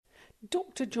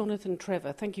Dr Jonathan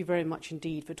Trevor, thank you very much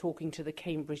indeed for talking to the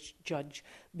Cambridge Judge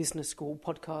Business School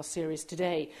podcast series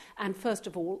today. And first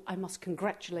of all, I must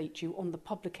congratulate you on the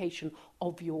publication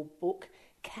of your book,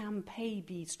 Can Pay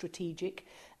Be Strategic?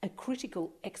 A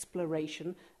Critical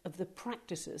Exploration of the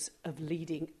Practices of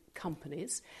Leading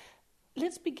Companies.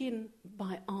 Let's begin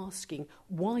by asking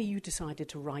why you decided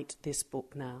to write this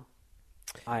book now.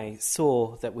 I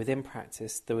saw that within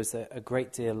practice there was a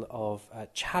great deal of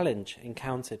challenge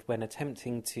encountered when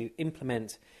attempting to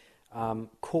implement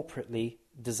corporately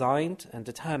designed and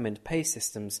determined pay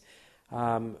systems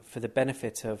for the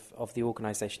benefit of the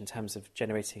organisation in terms of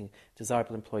generating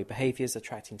desirable employee behaviours,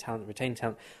 attracting talent, retaining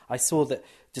talent. I saw that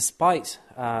despite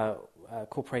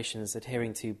corporations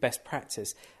adhering to best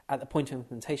practice, at the point of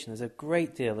implementation, there's a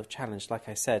great deal of challenge, like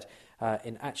I said,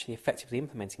 in actually effectively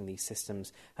implementing these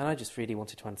systems. And I just really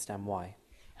wanted to understand why.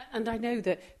 And I know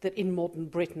that in modern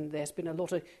Britain there's been a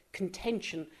lot of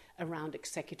contention around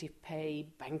executive pay,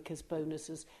 bankers'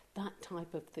 bonuses, that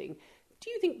type of thing. Do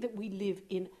you think that we live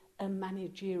in a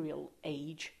managerial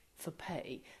age for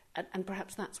pay? And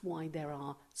perhaps that's why there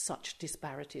are such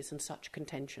disparities and such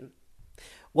contention.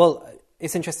 Well,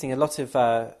 it's interesting. A lot of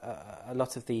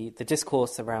the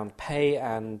discourse around pay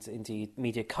and indeed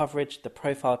media coverage, the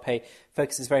profile of pay,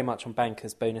 focuses very much on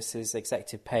bankers' bonuses,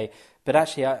 executive pay. But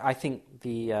actually, I think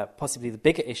the possibly the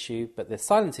bigger issue, but the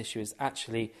silent issue, is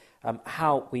actually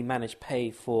how we manage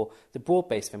pay for the broad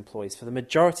base of employees, for the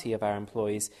majority of our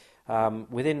employees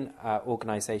within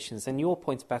organisations. And your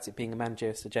point about it being a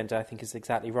managerial agenda, I think, is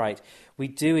exactly right. We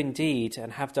do indeed,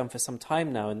 and have done for some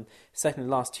time now, and certainly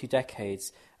the last 2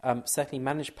 decades, certainly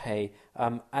manage pay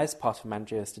as part of a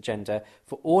managerial agenda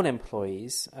for all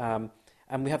employees.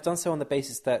 And we have done so on the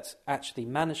basis that actually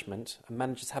management and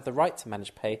managers have the right to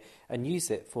manage pay and use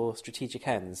it for strategic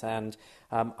ends. And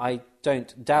I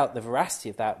don't doubt the veracity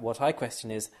of that. What I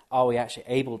question is, are we actually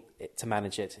able to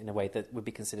manage it in a way that would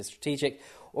be considered strategic,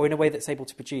 or in a way that's able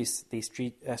to produce these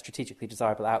strategically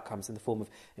desirable outcomes in the form of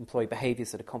employee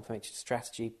behaviours that are complementary to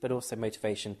strategy, but also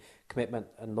motivation, commitment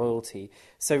and loyalty.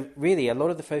 So really, a lot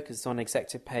of the focus is on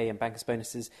executive pay and bankers'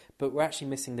 bonuses, but we're actually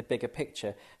missing the bigger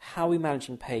picture. How are we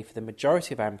managing pay for the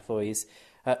majority of our employees?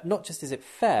 Not just is it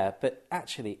fair, but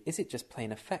actually, is it just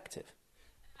plain effective?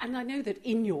 And I know that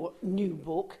in your new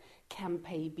book, Can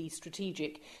Pay Be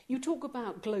Strategic, you talk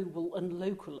about global and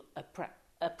local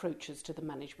approaches to the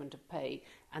management of pay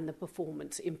and the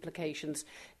performance implications.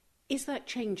 Is that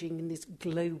changing in this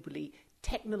globally,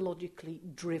 technologically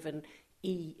driven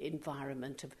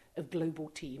environment of global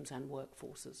teams and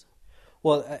workforces?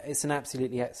 Well, it's an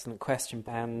absolutely excellent question.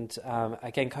 And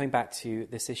again, coming back to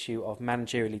this issue of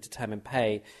managerially determined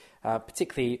pay,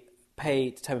 particularly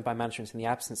pay determined by management in the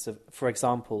absence of, for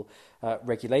example,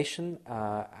 regulation,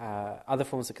 other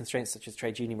forms of constraints such as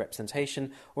trade union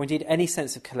representation, or indeed any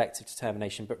sense of collective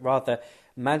determination, but rather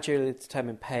managerially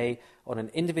determined pay on an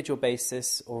individual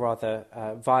basis, or rather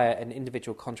via an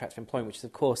individual contract of employment, which is,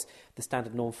 of course, the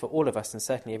standard norm for all of us, and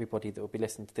certainly everybody that will be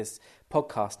listening to this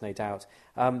podcast, no doubt.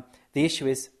 The issue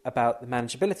is about the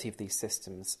manageability of these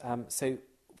systems. So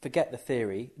forget the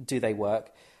theory. Do they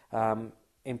work?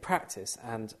 In practice,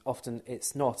 and often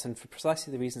it's not, and for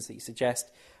precisely the reasons that you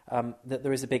suggest, that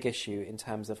there is a big issue in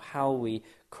terms of how we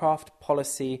craft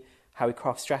policy, how we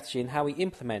craft strategy, and how we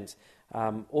implement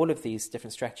all of these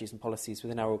different strategies and policies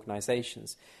within our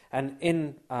organisations. And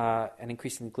in an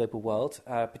increasingly global world,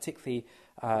 particularly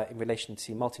in relation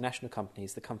to multinational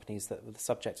companies, the companies that were the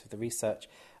subject of the research,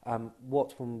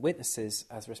 what one witnesses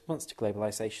as a response to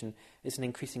globalisation is an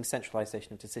increasing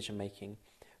centralisation of decision-making.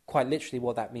 Quite literally,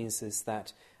 what that means is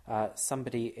that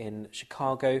somebody in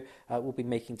Chicago will be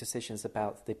making decisions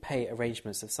about the pay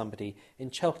arrangements of somebody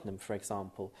in Cheltenham, for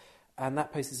example. And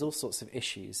that poses all sorts of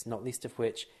issues, not least of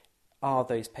which, are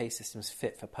those pay systems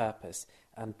fit for purpose?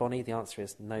 And Bonnie, the answer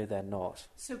is no, they're not.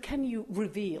 So can you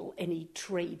reveal any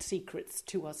trade secrets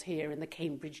to us here in the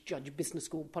Cambridge Judge Business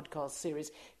School podcast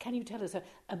series? Can you tell us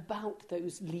about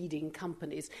those leading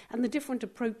companies and the different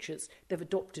approaches they've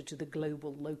adopted to the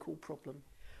global local problem?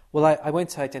 Well, I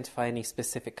won't identify any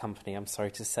specific company, I'm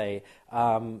sorry to say,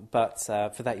 but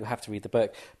for that you'll have to read the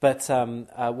book. But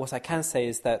what I can say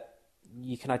is that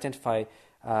you can identify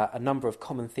a number of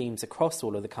common themes across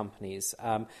all of the companies,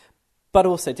 but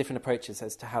also different approaches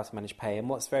as to how to manage pay. And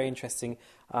what's very interesting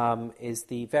is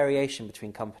the variation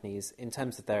between companies in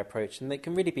terms of their approach, and they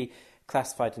can really be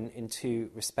classified in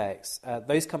 2 respects.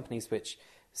 Those companies which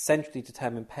centrally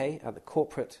determine pay at the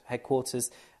corporate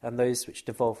headquarters, and those which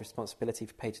devolve responsibility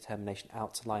for pay determination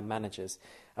out to line managers.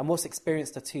 And what's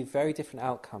experienced are 2 very different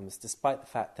outcomes, despite the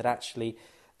fact that actually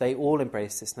they all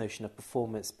embrace this notion of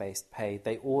performance-based pay.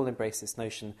 They all embrace this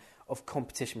notion of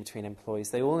competition between employees.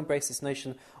 They all embrace this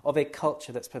notion of a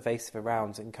culture that's pervasive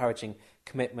around encouraging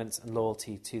commitment and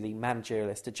loyalty to the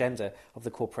managerialist agenda of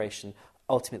the corporation,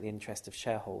 ultimately in the interest of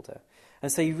shareholder.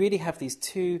 And so you really have these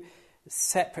two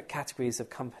separate categories of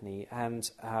company, and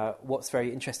what's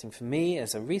very interesting for me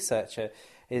as a researcher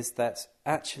is that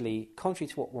actually, contrary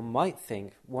to what one might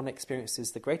think, one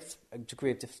experiences the greatest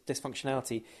degree of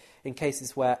dysfunctionality in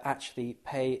cases where actually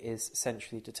pay is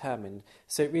centrally determined.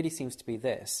 So it really seems to be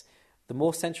this. The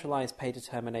more centralised pay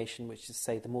determination, which is to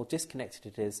say the more disconnected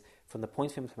it is from the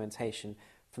point of implementation,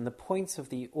 from the point of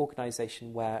the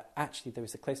organisation where actually there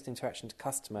is a close interaction to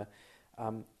customer,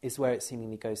 is where it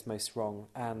seemingly goes most wrong.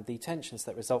 And the tensions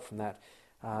that result from that,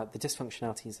 the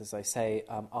dysfunctionalities, as I say,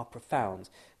 are profound,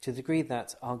 to the degree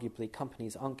that arguably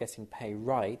companies aren't getting pay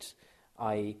right,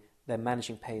 i.e. they're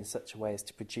managing pay in such a way as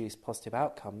to produce positive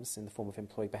outcomes in the form of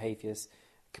employee behaviours,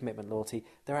 commitment, loyalty.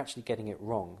 They're actually getting it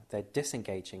wrong. They're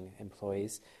disengaging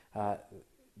employees,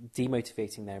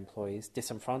 demotivating their employees,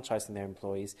 disenfranchising their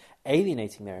employees,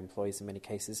 alienating their employees in many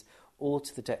cases, all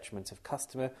to the detriment of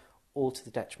customer, all to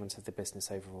the detriment of the business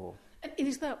overall. And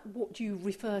is that what you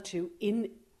refer to in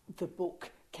the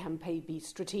book, Can Pay Be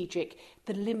Strategic,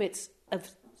 the limits of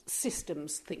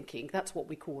systems thinking? That's what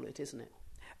we call it, isn't it?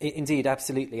 Indeed,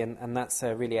 absolutely, and that's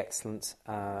a really excellent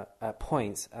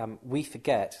point. We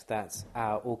forget that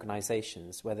our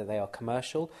organisations, whether they are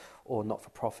commercial or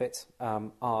not-for-profit,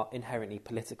 are inherently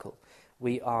political.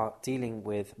 We are dealing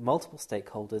with multiple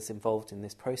stakeholders involved in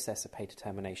this process of pay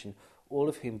determination, all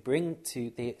of whom bring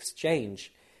to the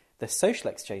exchange, the social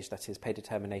exchange that is pay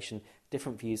determination,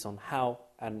 different views on how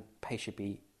and pay should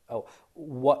be,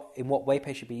 in what way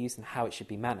pay should be used and how it should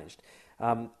be managed.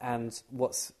 And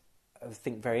what's I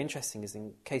think very interesting is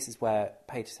in cases where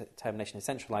pay determination is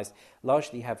centralised,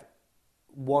 largely you have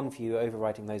one view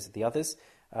overriding those of the others,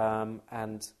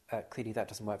 and clearly that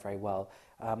doesn't work very well.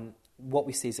 What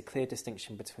we see is a clear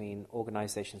distinction between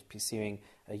organisations pursuing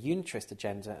a unitarist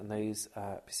agenda and those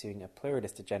pursuing a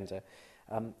pluralist agenda.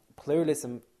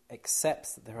 Pluralism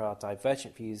accepts that there are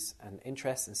divergent views and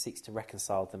interests and seeks to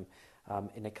reconcile them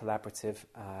in a collaborative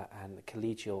and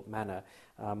collegial manner.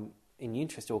 In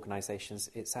unitarist organisations,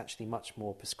 it's actually much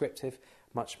more prescriptive,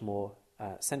 much more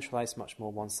centralised, much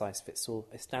more one-size-fits-all,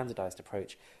 a standardised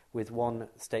approach with one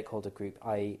stakeholder group,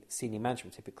 i.e. senior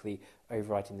management, typically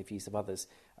overriding the views of others.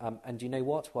 And you know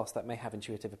what? Whilst that may have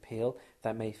intuitive appeal,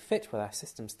 that may fit with our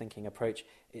systems thinking approach,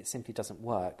 it simply doesn't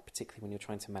work, particularly when you're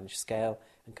trying to manage scale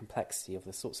and complexity of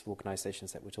the sorts of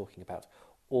organisations that we're talking about.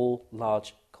 All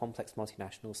large, complex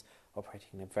multinationals operating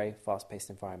in a very fast-paced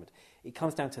environment. It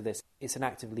comes down to this. It's an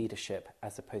act of leadership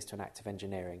as opposed to an act of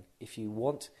engineering. If you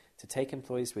want to take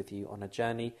employees with you on a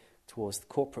journey towards the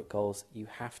corporate goals, you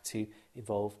have to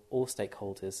involve all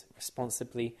stakeholders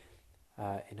responsibly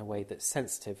in a way that's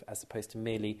sensitive as opposed to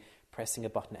merely pressing a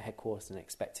button at headquarters and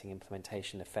expecting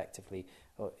implementation effectively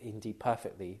or indeed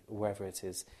perfectly wherever it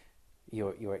is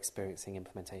you're experiencing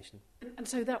implementation. And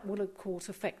so that will, of course,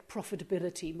 affect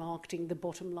profitability, marketing, the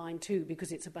bottom line too,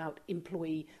 because it's about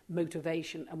employee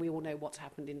motivation. And we all know what's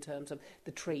happened in terms of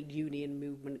the trade union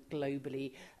movement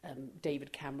globally.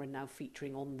 David Cameron now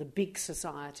featuring on the big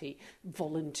society,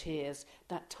 volunteers,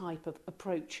 that type of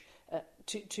approach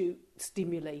to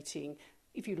stimulating,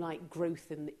 if you like,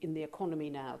 growth in the economy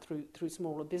now through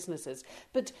smaller businesses.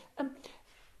 But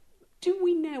do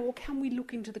we know, or can we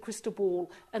look into the crystal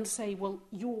ball and say, well,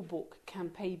 your book, Can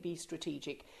Pay Be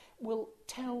Strategic, will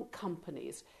tell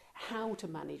companies how to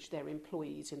manage their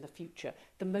employees in the future,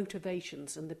 the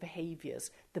motivations and the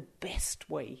behaviours, the best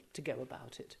way to go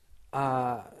about it?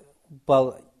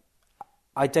 Well,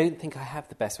 I don't think I have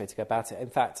the best way to go about it. In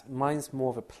fact, mine's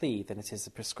more of a plea than it is a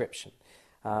prescription.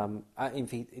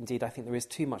 Indeed, I think there is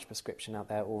too much prescription out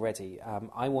there already.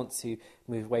 I want to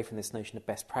move away from this notion of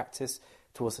best practice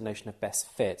towards the notion of best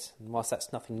fit. And whilst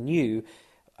that's nothing new,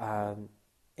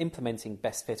 implementing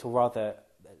best fit, or rather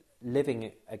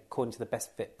living according to the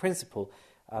best fit principle,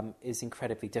 is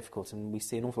incredibly difficult. And we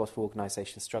see an awful lot of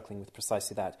organisations struggling with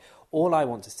precisely that. All I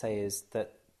want to say is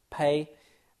that pay,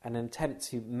 and an attempt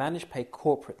to manage pay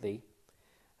corporately,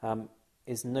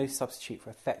 is no substitute for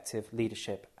effective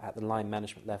leadership at the line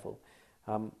management level.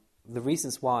 The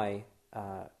reasons why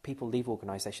people leave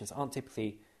organisations aren't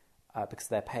typically because of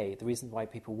their pay. The reason why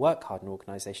people work hard in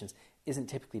organisations isn't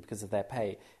typically because of their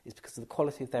pay. It's because of the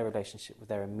quality of their relationship with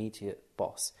their immediate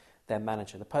boss, their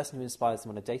manager, the person who inspires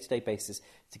them on a day-to-day basis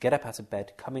to get up out of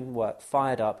bed, come in work,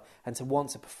 fired up, and to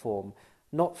want to perform,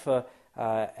 not for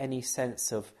any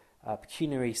sense of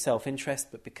pecuniary self-interest,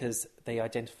 but because they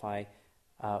identify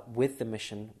with the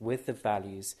mission, with the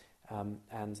values,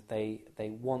 and they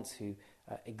want to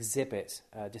exhibit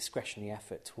discretionary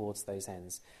effort towards those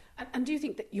ends. And do you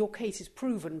think that your case is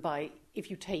proven by, if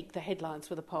you take the headlines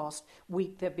for the past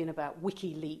week, they've been about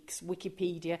WikiLeaks,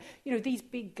 Wikipedia, these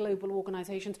big global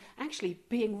organisations actually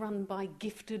being run by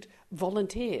gifted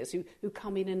volunteers who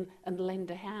come in and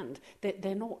lend a hand.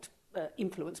 They're not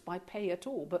influenced by pay at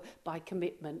all, but by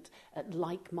commitment,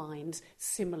 like minds,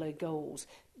 similar goals.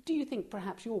 Do you think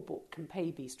perhaps your book, Can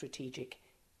Pay Be Strategic,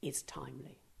 is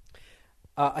timely?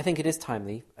 I think it is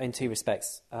timely in two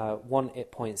respects. One,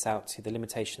 it points out to the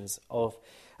limitations of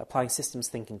applying systems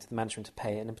thinking to the management of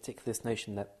pay, and in particular this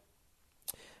notion that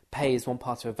pay is one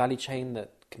part of a value chain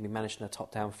that can be managed in a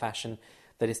top-down fashion.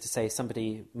 That is to say,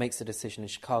 somebody makes a decision in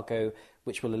Chicago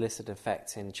which will elicit an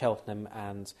effect in Cheltenham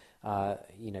and,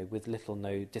 with little or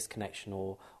no disconnection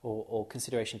or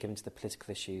consideration given to the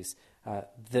political issues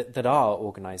that are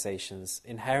organisations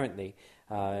inherently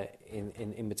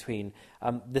in between.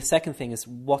 The second thing is,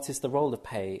 what is the role of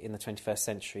pay in the 21st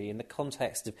century in the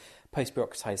context of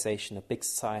post-bureaucratisation, of big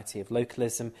society, of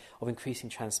localism, of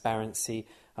increasing transparency?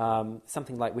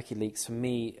 Something like WikiLeaks, for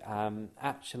me,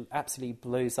 absolutely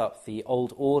blows up the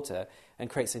old order and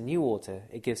creates a new order.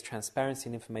 It gives transparency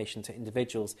and information to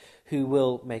individuals who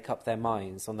will make up their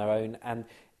minds on their own, and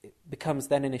it becomes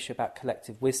then an issue about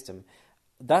collective wisdom.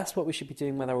 That's what we should be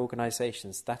doing with our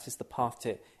organisations. That is the path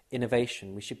to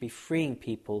innovation. We should be freeing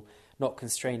people, not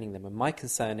constraining them. And my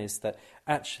concern is that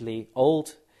actually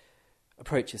old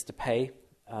approaches to pay,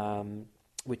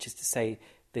 which is to say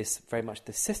this very much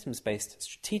the systems-based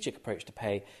strategic approach to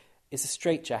pay, is a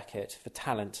straitjacket for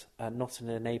talent, not an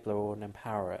enabler or an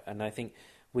empowerer. And I think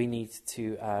we need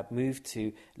to move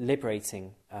to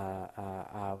liberating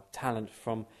our talent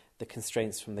from the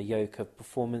constraints, from the yoke of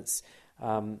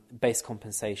performance-based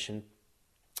compensation.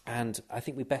 And I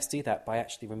think we best do that by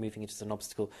actually removing it as an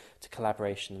obstacle to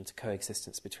collaboration and to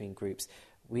coexistence between groups.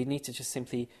 We need to just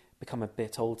simply become a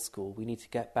bit old school. We need to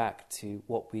get back to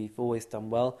what we've always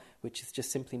done well, which is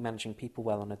just simply managing people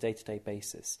well on a day-to-day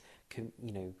basis,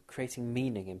 creating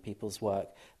meaning in people's work.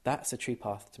 That's a true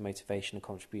path to motivation and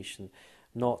contribution,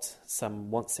 not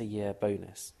some once-a-year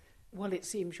bonus. Well, it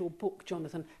seems your book,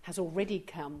 Jonathan, has already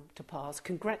come to pass.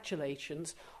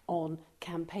 Congratulations on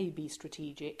Can Pay Be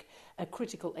Strategic, a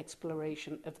critical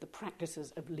exploration of the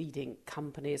practices of leading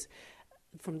companies,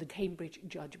 from the Cambridge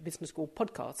Judge Business School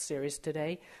podcast series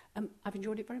today. I've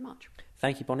enjoyed it very much.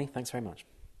 Thank you, Bonnie. Thanks very much.